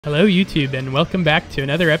Hello YouTube and welcome back to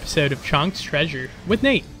another episode of Chonc's Treasure with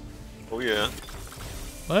Nate. Oh yeah.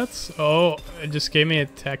 It just gave me a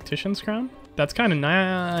tactician's crown? That's kind of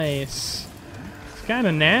nice. It's kind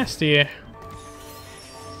of nasty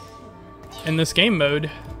in this game mode.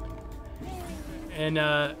 And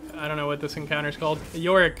I don't know what this encounter is called.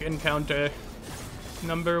 Yorick encounter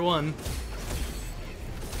number 1.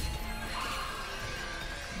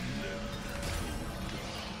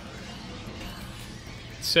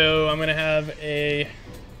 So I'm gonna have a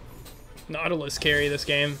Nautilus carry this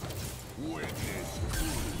game.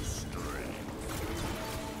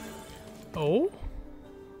 Oh?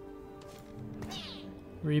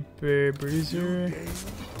 Reaper Bruiser.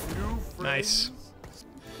 Nice.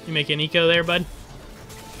 You make an eco there, bud?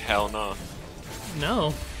 Hell no.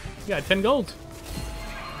 No. You got 10 gold.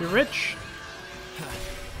 You're rich.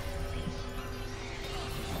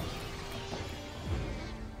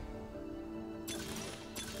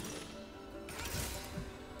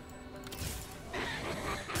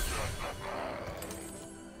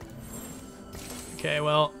 Okay,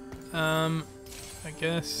 well, I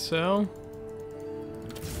guess so.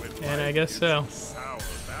 And I guess so.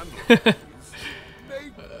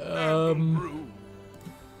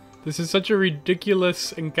 This is such a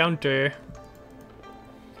ridiculous encounter.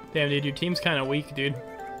 Damn, dude, your team's kind of weak, dude.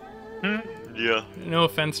 Yeah. No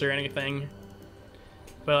offense or anything.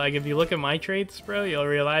 But, like, if you look at my traits, bro, you'll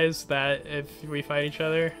realize that if we fight each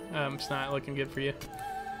other, it's not looking good for you.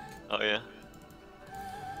 Oh yeah.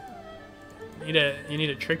 You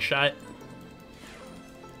need a trick shot.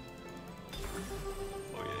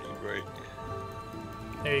 Oh yeah, you're right.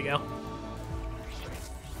 There you go.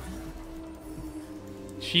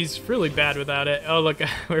 She's really bad without it. Oh look,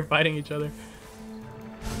 we're fighting each other.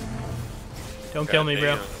 Don't kill me,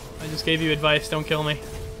 bro. I just gave you advice. Don't kill me.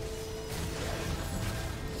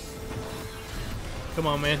 Come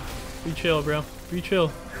on, man. Be chill, bro. Be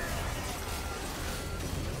chill.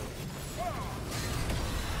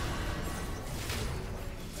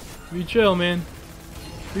 Be chill, man.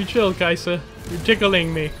 Be chill, Kaisa. You're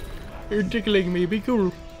tickling me. You're tickling me. Be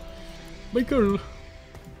cool. Be cool.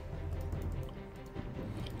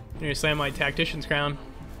 I'm gonna slam my tactician's crown.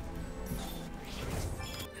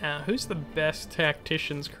 Who's the best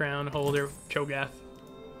tactician's crown holder? Cho'Gath.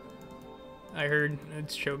 I heard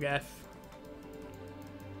it's Cho'Gath.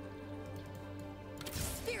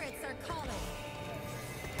 Spirits are calling.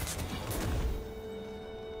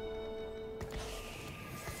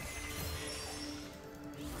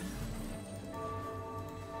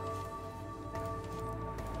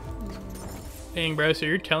 Dang, bro, so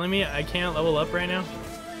you're telling me I can't level up right now?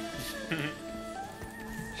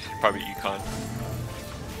 Probably econ.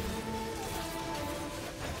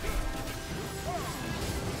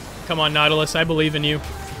 Come on, Nautilus, I believe in you.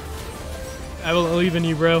 I believe in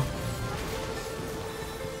you, bro.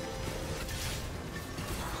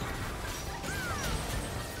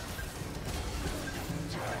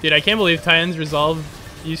 Dude, I can't believe Titan's Resolve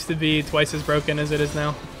used to be twice as broken as it is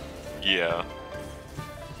now. Yeah.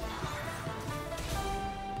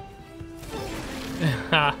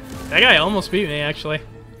 That guy almost beat me, actually.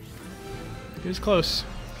 He was close.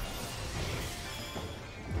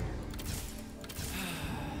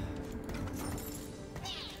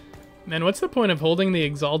 Man, what's the point of holding the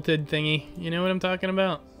exalted thingy? You know what I'm talking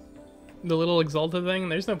about? The little exalted thing?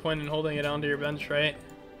 There's no point in holding it onto your bench, right?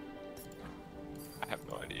 I have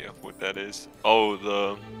no idea what that is. Oh,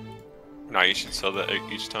 the... Nah, you should sell that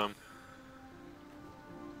each time.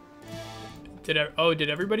 Did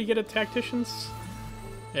everybody get a tactician's?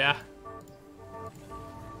 Yeah.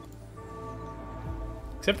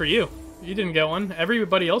 Except for you. You didn't get one.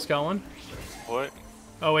 Everybody else got one. What?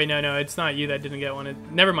 Oh wait, no, it's not you that didn't get one.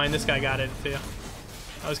 Never mind, this guy got it too.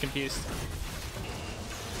 I was confused.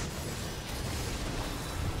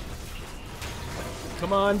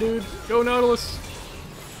 Come on, dude. Go Nautilus.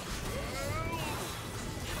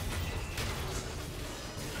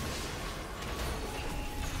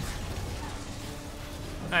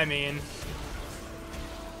 I mean,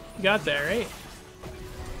 you got that, right?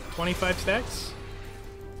 25 stacks?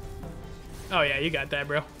 Oh yeah, you got that,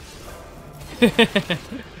 bro.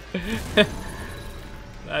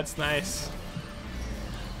 That's nice.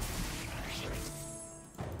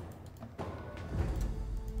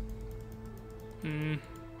 He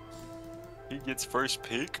gets first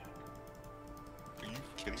pick? Are you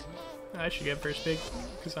kidding me? I should get first pick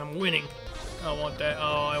because I'm winning. I want that.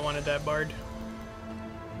 Oh, I wanted that bard.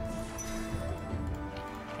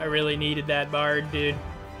 I really needed that bard, dude.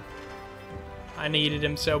 I needed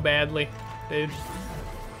him so badly, dude.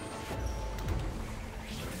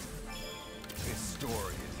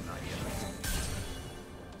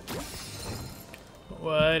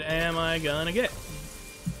 What am I gonna get?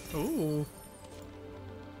 Ooh.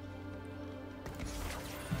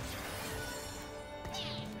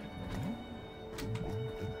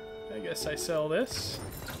 I guess I sell this.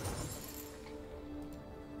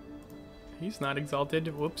 He's not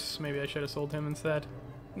exalted. Whoops, maybe I should have sold him instead.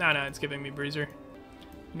 No, it's giving me bruiser.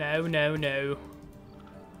 No.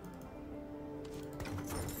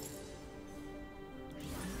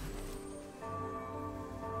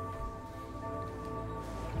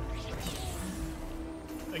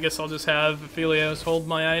 I guess I'll just have Aphelios hold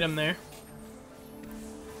my item there.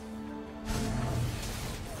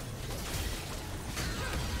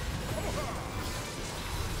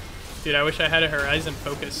 Dude, I wish I had a Horizon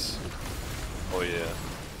focus. Oh yeah.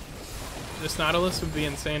 This Nautilus would be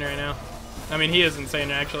insane right now. I mean, he is insane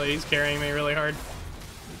actually. He's carrying me really hard.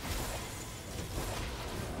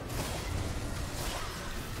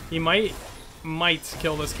 He might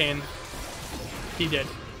kill this Kane. He did.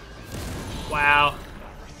 Wow.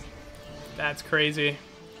 That's crazy.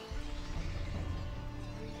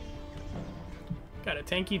 Got a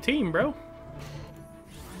tanky team, bro.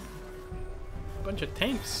 Bunch of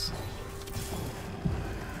tanks.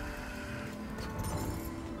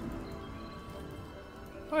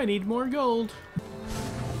 I need more gold.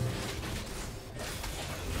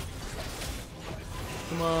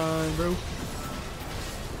 Come on, bro.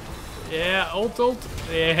 Yeah, ult.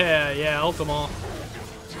 Yeah, ult them all.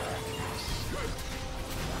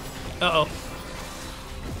 Uh-oh.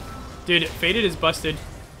 Dude, Faded is busted.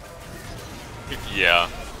 Yeah.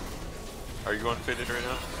 Are you going Faded right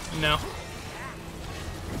now? No.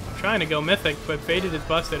 I'm trying to go Mythic, but Faded is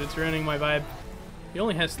busted. It's ruining my vibe. He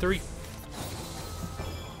only has 3.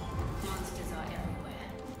 Monsters are everywhere.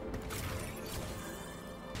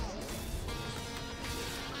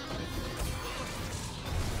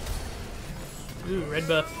 Ooh, red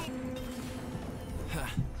buff.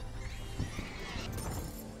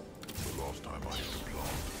 The last time I hit a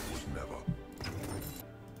plant was never.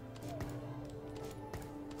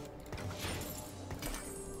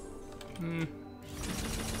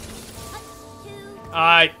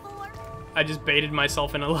 I just baited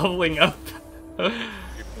myself into leveling up.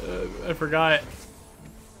 I forgot.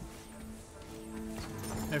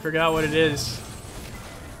 I forgot what it is.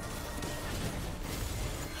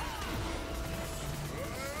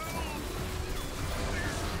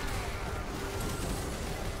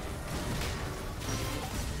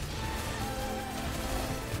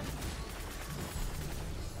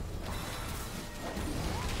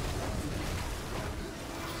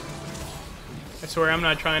 I swear I'm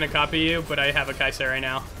not trying to copy you, but I have a Kai'Sa right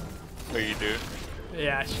now. Oh, you do?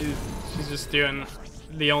 Yeah, she's just doing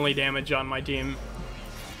the only damage on my team.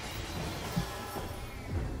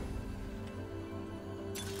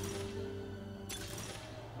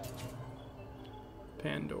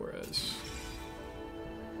 Pandora's.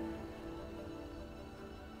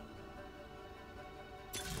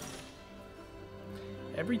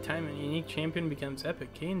 Every time a unique champion becomes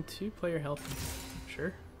epic, gain 2-player health.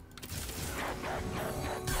 Sure.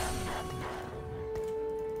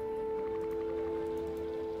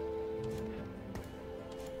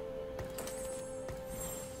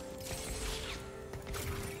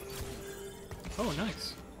 Oh,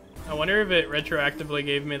 nice. I wonder if it retroactively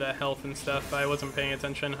gave me the health and stuff. I wasn't paying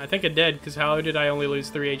attention. I think it did, because how did I only lose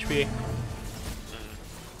 3 HP?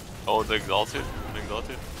 Oh, the Exalted?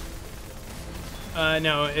 Exalted?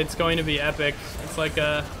 No, it's going to be epic. It's like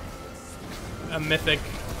a mythic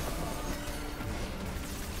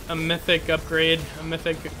upgrade, a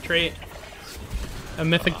mythic trait, a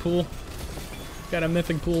mythic pool. Got a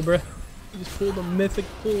mythic pool, bruh. Just pulled a mythic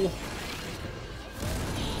pool.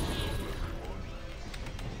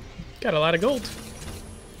 Got a lot of gold.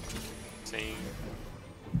 Same.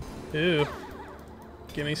 Ooh.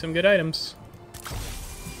 Give me some good items.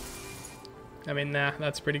 I mean, nah,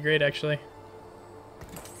 that's pretty great, actually.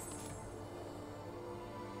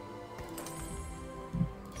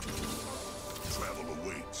 Travel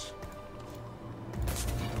awaits.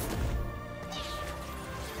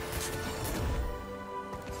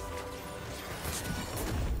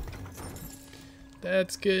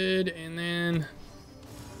 That's good, and then...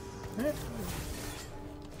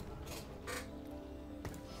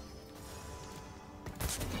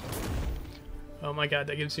 Oh my god,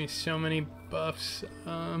 that gives me so many buffs.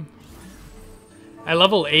 At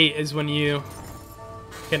level 8 is when you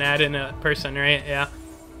can add in a person, right? Yeah.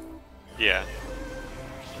 Yeah.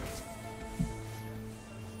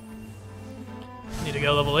 Need to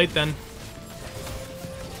go level 8 then.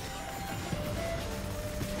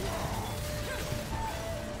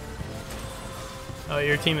 Oh,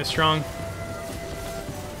 your team is strong.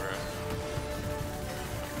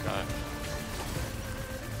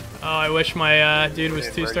 Oh, I wish my dude was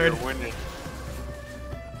 2-starred.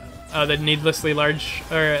 Oh, the needlessly large,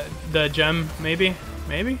 or the gem, maybe?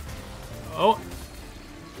 Maybe? Oh.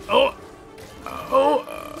 Oh. Oh.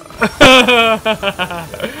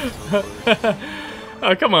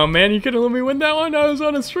 Oh, come on, man. You could have let me win that one? I was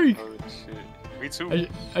on a streak. Oh, shit. Me too.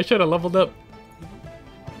 I should have leveled up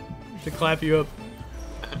to clap you up.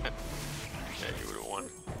 Yeah, you would have won.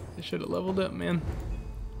 I should have leveled up, man.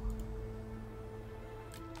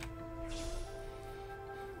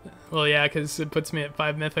 Well, yeah, because it puts me at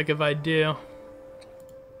 5 mythic if I do.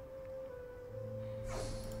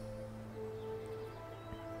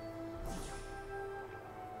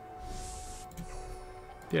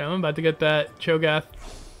 Dude, I'm about to get that Cho'Gath.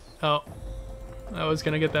 Oh, I was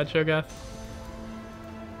gonna get that Cho'Gath.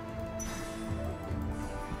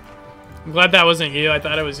 I'm glad that wasn't you. I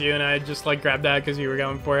thought it was you, and I just like grabbed that because you were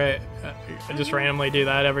going for it. I just randomly do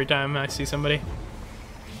that every time I see somebody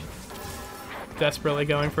desperately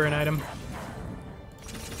going for an item.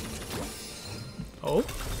 Oh.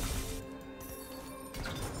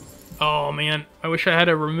 Oh man, I wish I had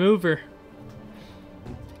a remover.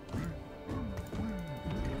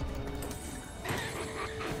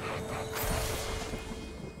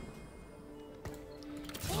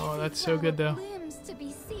 Oh, that's so good though. Limbs to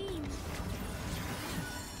be seen.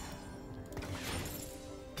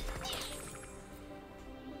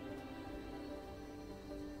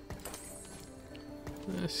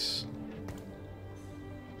 This.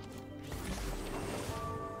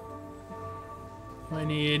 I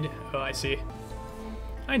need. Oh, I see.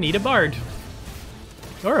 I need a bard.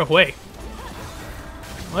 Or a Hui.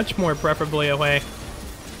 Much more preferably a Hui.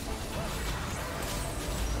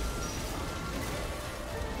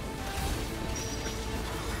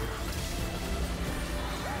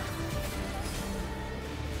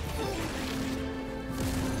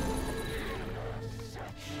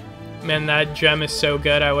 Man, that gem is so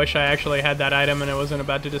good. I wish I actually had that item and it wasn't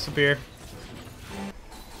about to disappear.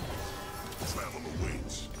 Travel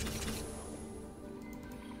awaits.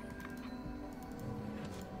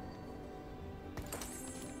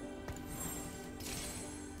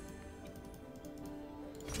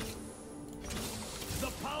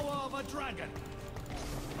 The power of a dragon.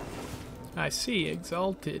 I see.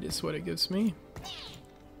 Exalted is what it gives me.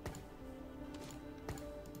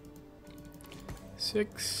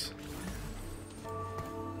 6.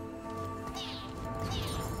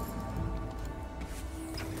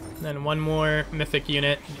 Then one more mythic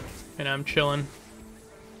unit, and I'm chilling.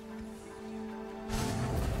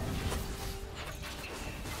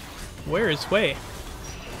 Where is Hui?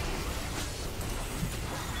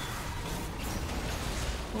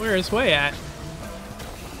 Where is Hui at?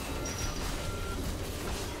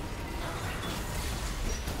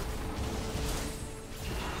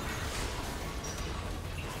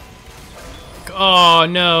 Oh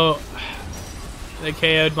no! They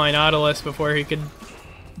KO'd my Nautilus before he could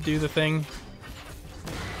do the thing.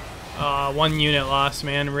 1 unit lost,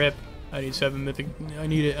 man. Rip. I need 7 mythic. I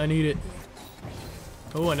need it. I need it.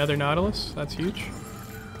 Oh, another Nautilus? That's huge.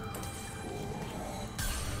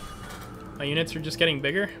 My units are just getting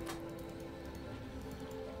bigger.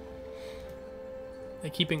 They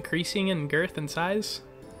keep increasing in girth and size.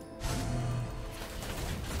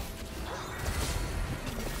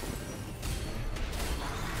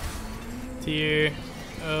 Tier.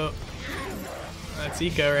 Oh. That's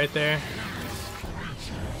eco right there.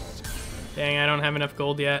 Dang, I don't have enough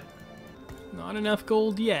gold yet. Not enough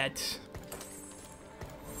gold yet.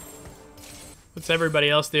 What's everybody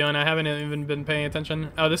else doing? I haven't even been paying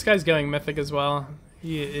attention. Oh, this guy's going mythic as well.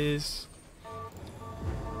 He is.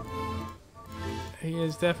 He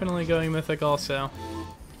is definitely going mythic also.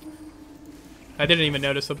 I didn't even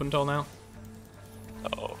notice up until now.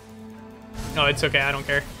 Oh. Oh, it's okay. I don't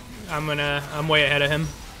care. I'm way ahead of him.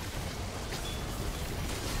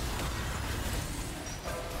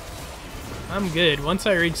 I'm good. Once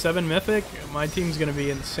I reach 7 mythic, my team's gonna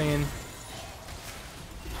be insane.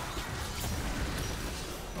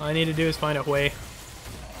 All I need to do is find a Hui.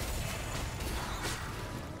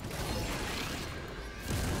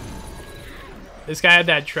 This guy had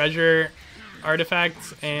that treasure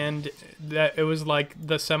artifact, and that it was like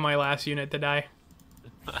the semi-last unit to die.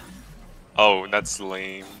 Oh, that's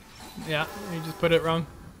lame. Yeah, you just put it wrong.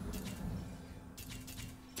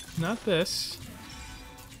 Not this.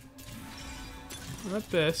 Not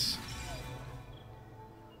this.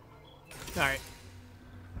 Alright.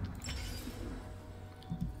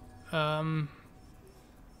 Oh,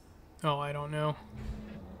 I don't know.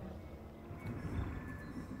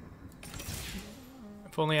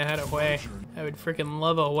 If only I had a Hui. I would freaking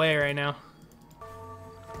love a Hui right now.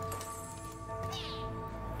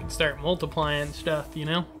 start multiplying stuff, you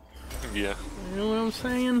know? Yeah. You know what I'm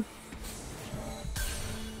saying?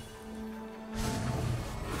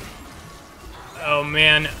 Oh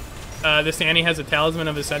man, this Annie has a Talisman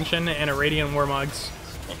of Ascension and a Radiant Warmogs.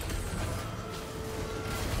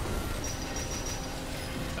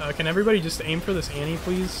 Can everybody just aim for this Annie,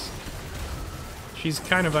 please? She's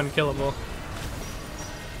kind of unkillable.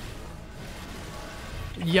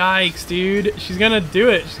 Yikes, dude. She's gonna do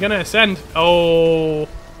it. She's gonna ascend. Oh.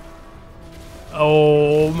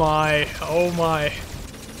 Oh my. Oh my.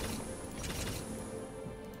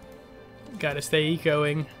 Gotta stay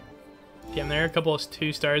ecoing. Damn, there are a couple of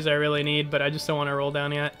 2-stars I really need, but I just don't want to roll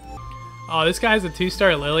down yet. Oh, this guy's a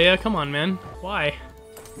 2-star Lilia? Come on, man. Why?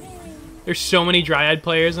 There's so many Dryad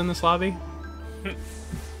players in this lobby.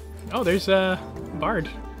 Oh, there's Bard.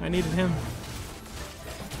 I needed him.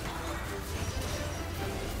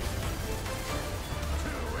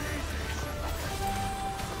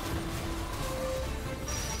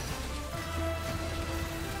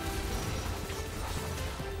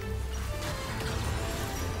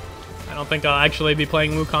 I don't think I'll actually be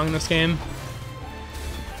playing Wukong this game.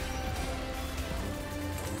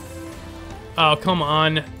 Oh, come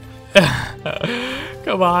on.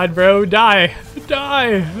 Come on, bro. Die.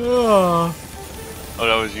 Die. Oh, Oh,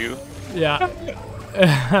 that was you?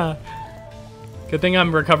 yeah. Good thing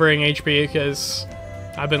I'm recovering HP because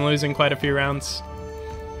I've been losing quite a few rounds.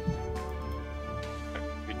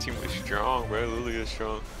 Your team was strong, bro. Lilia is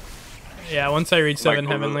strong. Yeah, once I reach 7 I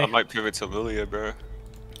Heavenly. might pivot to Lilia, bro.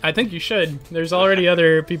 I think you should. There's already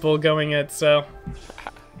other people going it, so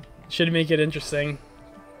should make it interesting.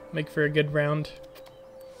 Make for a good round.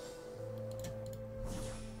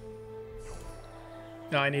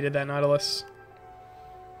 No, I needed that Nautilus.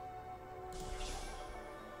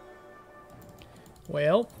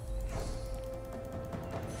 Well,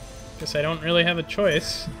 guess I don't really have a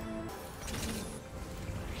choice.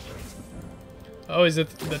 Oh, is it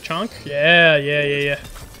the Chonc? Yeah.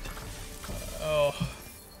 Oh.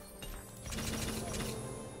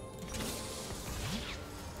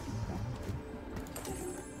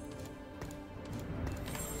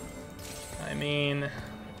 I mean,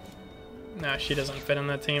 no, she doesn't fit in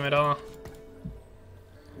that team at all.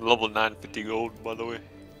 Level 950 gold, by the way.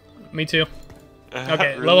 Me too.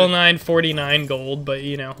 Okay, Really? level 9, 49 gold, but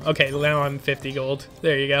you know. Okay, now I'm 50 gold.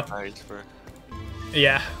 There you go. Nice, bro.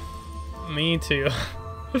 Yeah, me too.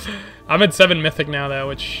 I'm at 7 mythic now, though,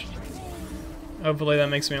 which hopefully that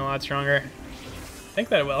makes me a lot stronger. I think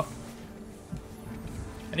that it will.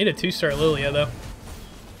 I need a 2-star Lilia, though.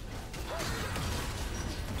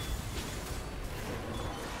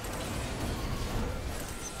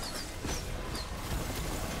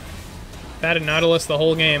 I've had a Nautilus the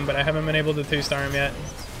whole game, but I haven't been able to 2-star him yet.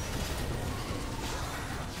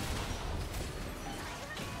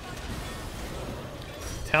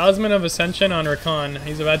 Talisman of Ascension on Rakan.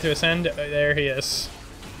 He's about to ascend. There he is.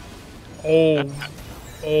 Oh.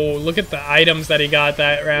 Oh, look at the items that he got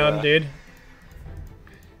that round, Yeah. dude.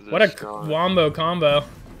 What a wombo combo.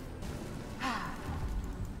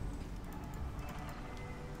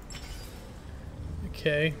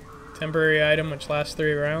 Okay. Temporary item which lasts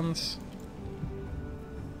 3 rounds.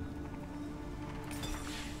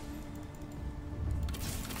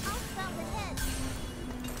 I'll stop the head.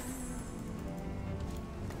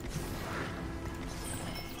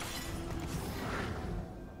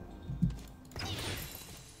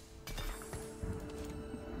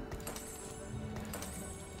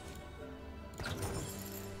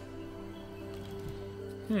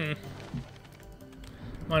 I'm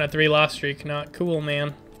on a 3-loss streak. Not cool,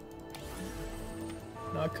 man.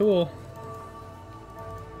 Not cool.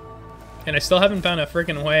 And I still haven't found a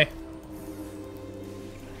freaking way.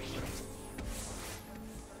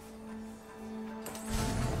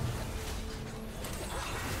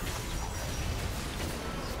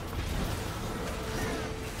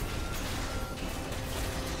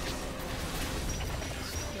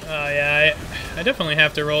 Oh yeah, I definitely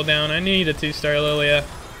have to roll down. I need a 2-star Lilia.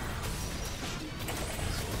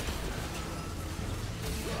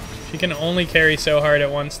 She can only carry so hard at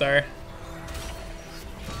 1-star.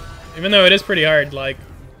 Even though it is pretty hard, like,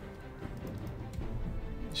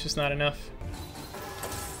 it's just not enough.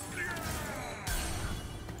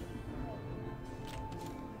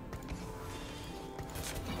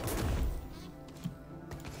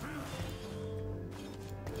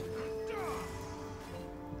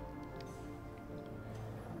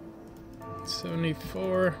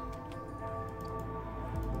 $74.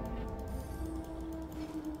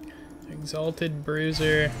 Exalted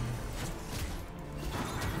Bruiser.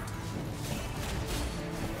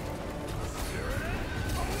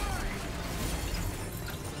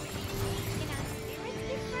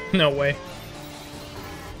 No way.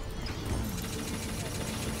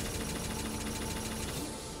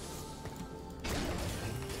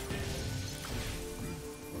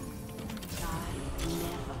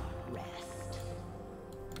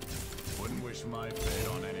 Wouldn't wish my fate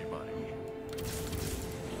on anybody.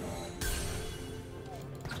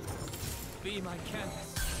 Be my canvas.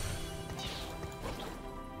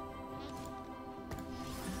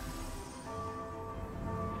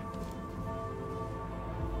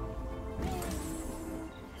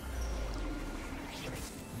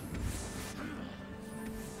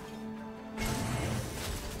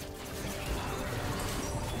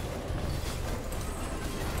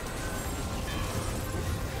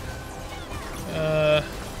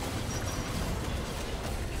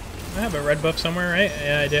 I have a red buff somewhere, right?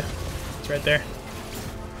 Yeah, I do. It's right there.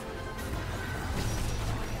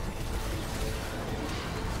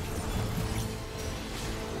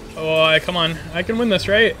 Oh, come on. I can win this,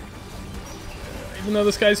 right? Even though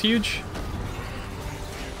this guy's huge.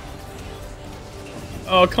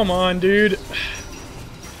 Oh, come on, dude.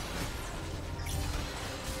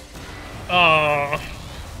 Oh.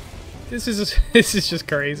 This is just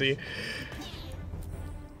crazy.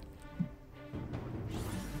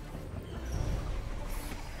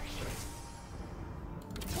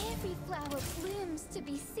 Every flower blooms to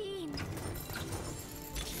be seen.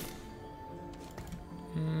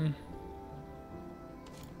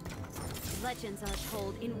 Legends are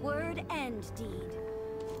told in word and deed.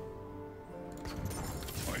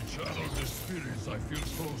 I channel the spirits I feel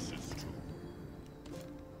closest to.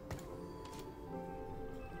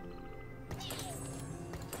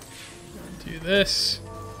 Do this.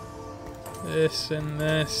 This and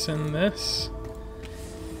this and this.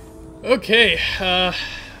 Okay,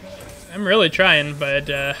 I'm really trying, but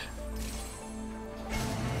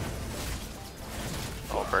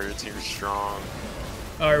Oh, Burger Team's strong.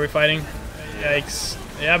 oh, are we fighting? Yikes.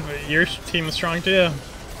 Yeah, but your team is strong too.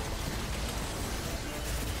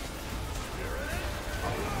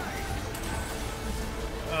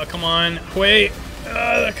 Oh, come on. Wait.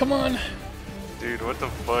 Come on. Dude, what the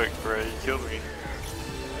fuck, bro? You killed me.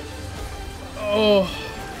 Oh.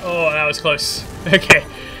 Oh, that was close. Okay.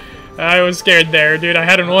 I was scared there, dude. I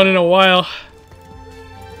hadn't won in a while.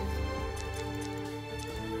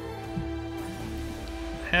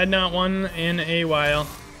 Had not won in a while.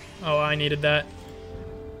 Oh, I needed that.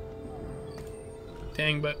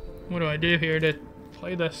 Dang, but what do I do here to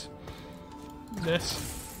play this?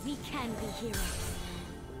 This? We can be heroes.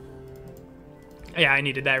 Yeah, I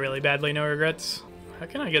needed that really badly. No regrets. How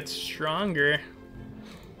can I get stronger?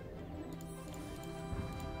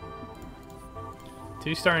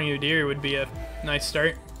 2-starring Udyr would be a nice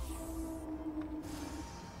start.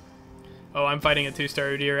 Oh, I'm fighting a 2-star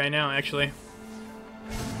Udyr right now, actually.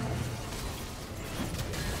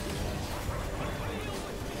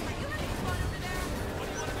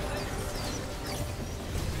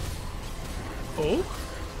 Oh?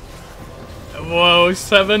 Whoa,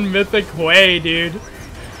 7 Mythic Way, dude.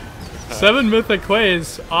 7 Mythic Way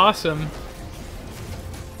is awesome.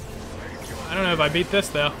 I don't know if I beat this,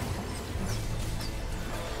 though.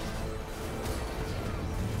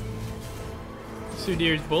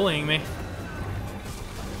 Udyr's bullying me.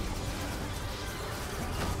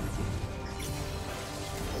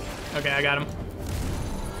 Okay, I got him.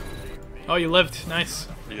 Oh, you lived. Nice.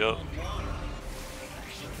 Yep.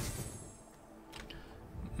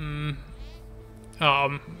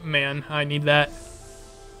 Oh, man. I need that.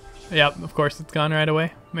 Yep, of course it's gone right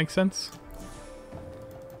away. Makes sense.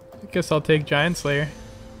 I guess I'll take Giant Slayer.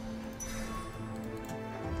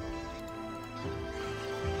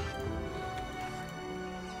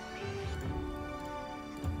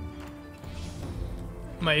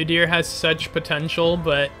 My Udyr has such potential,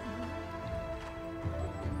 but...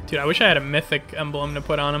 Dude, I wish I had a mythic emblem to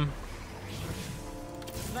put on him.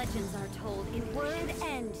 Legends are told in word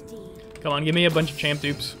and deed. Come on, give me a bunch of champ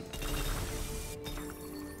dupes.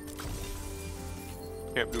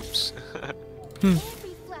 Yep, oops.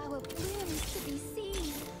 Every flower blooms to be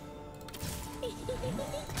seen.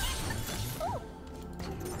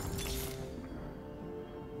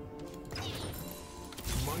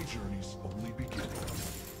 My journey's only beginning.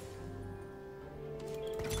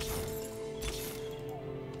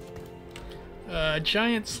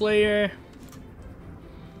 Giant Slayer.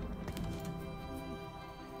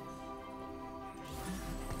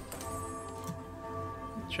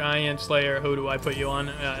 Giant Slayer, who do I put you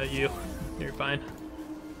on? You. You're fine.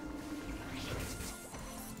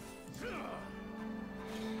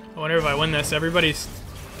 I wonder if I win this. Everybody's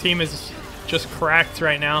team is just cracked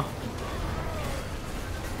right now.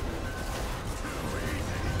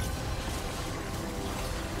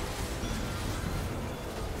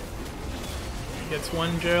 Gets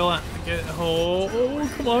one jail. Get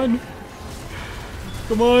oh, come on.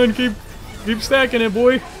 Come on, keep stacking it,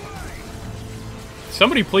 boy.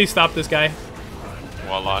 Somebody please stop this guy.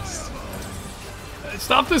 Well lost.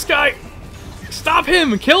 Stop this guy! Stop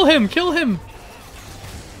him! Kill him! Kill him!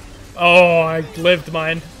 Oh, I lived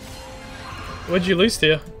mine. What'd you lose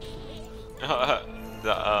to?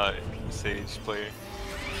 The Sage player.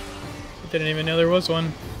 Didn't even know there was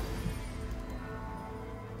one.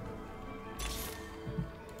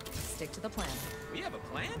 Stick to the plan. We have a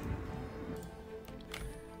plan?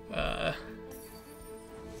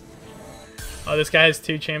 Oh, this guy has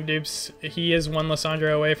 2 champ dupes. He is 1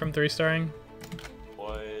 Lissandra away from 3-starring.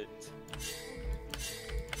 What?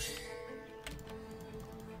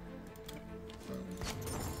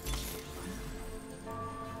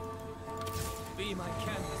 Be my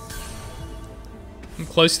canvas. I'm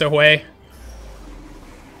close to Hui.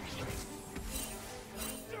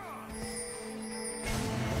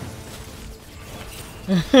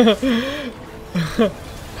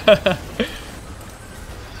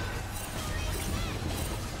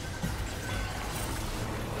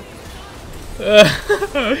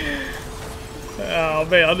 Oh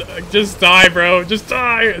man, just die, bro. Just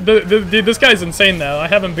die. Dude, this guy's insane though. I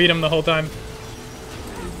haven't beat him the whole time.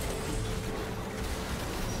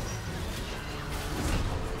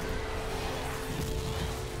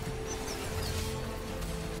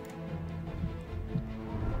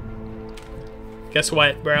 Guess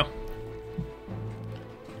what, bro?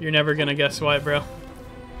 You're never gonna guess what, bro.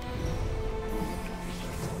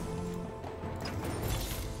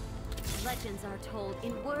 Legends are told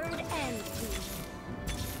in word and deed.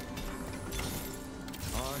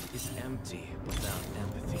 Heart is empty without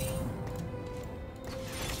empathy.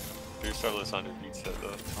 3-star Lissandra beats that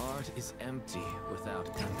though. Heart is empty without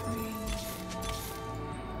empathy.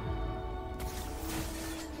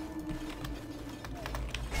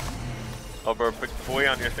 Oh, bro, put boy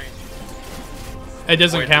on your thing. It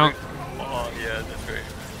doesn't Boy, count. Oh, yeah, that's right.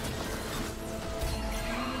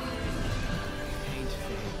 Paint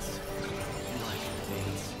fades. Life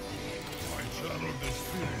fades. I channel the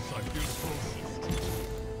spirits I feel closest to.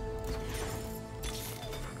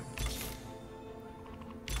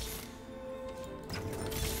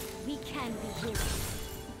 We can be heroes.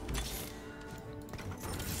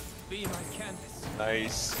 Be my canvas.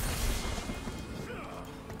 Nice.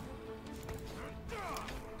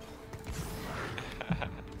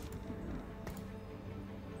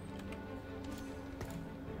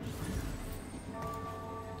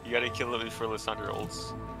 You gotta kill him before Lissandra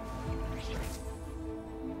ults.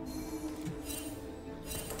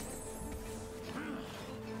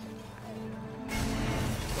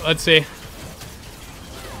 Let's see.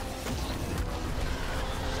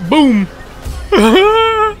 Boom!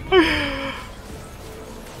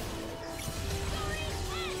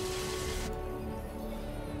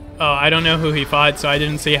 Oh, I don't know who he fought, so I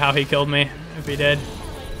didn't see how he killed me, if he did.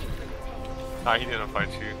 Nah, he didn't fight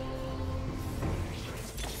you.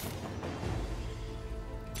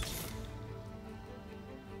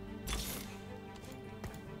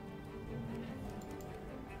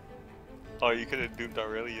 Oh, you could have doomed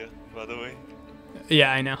Aurelia, by the way.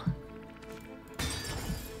 Yeah, I know.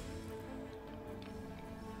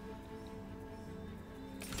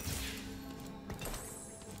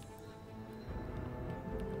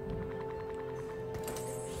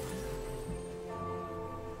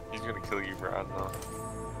 He's gonna kill you, bro. I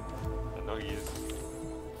know he is.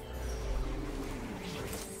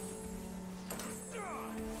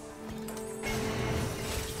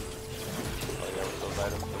 Oh, yeah, with those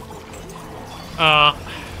items.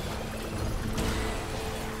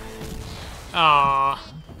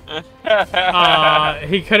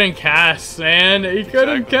 He couldn't cast, man. He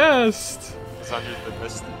couldn't cast. Lissandra's the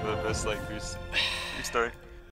best like 3-star.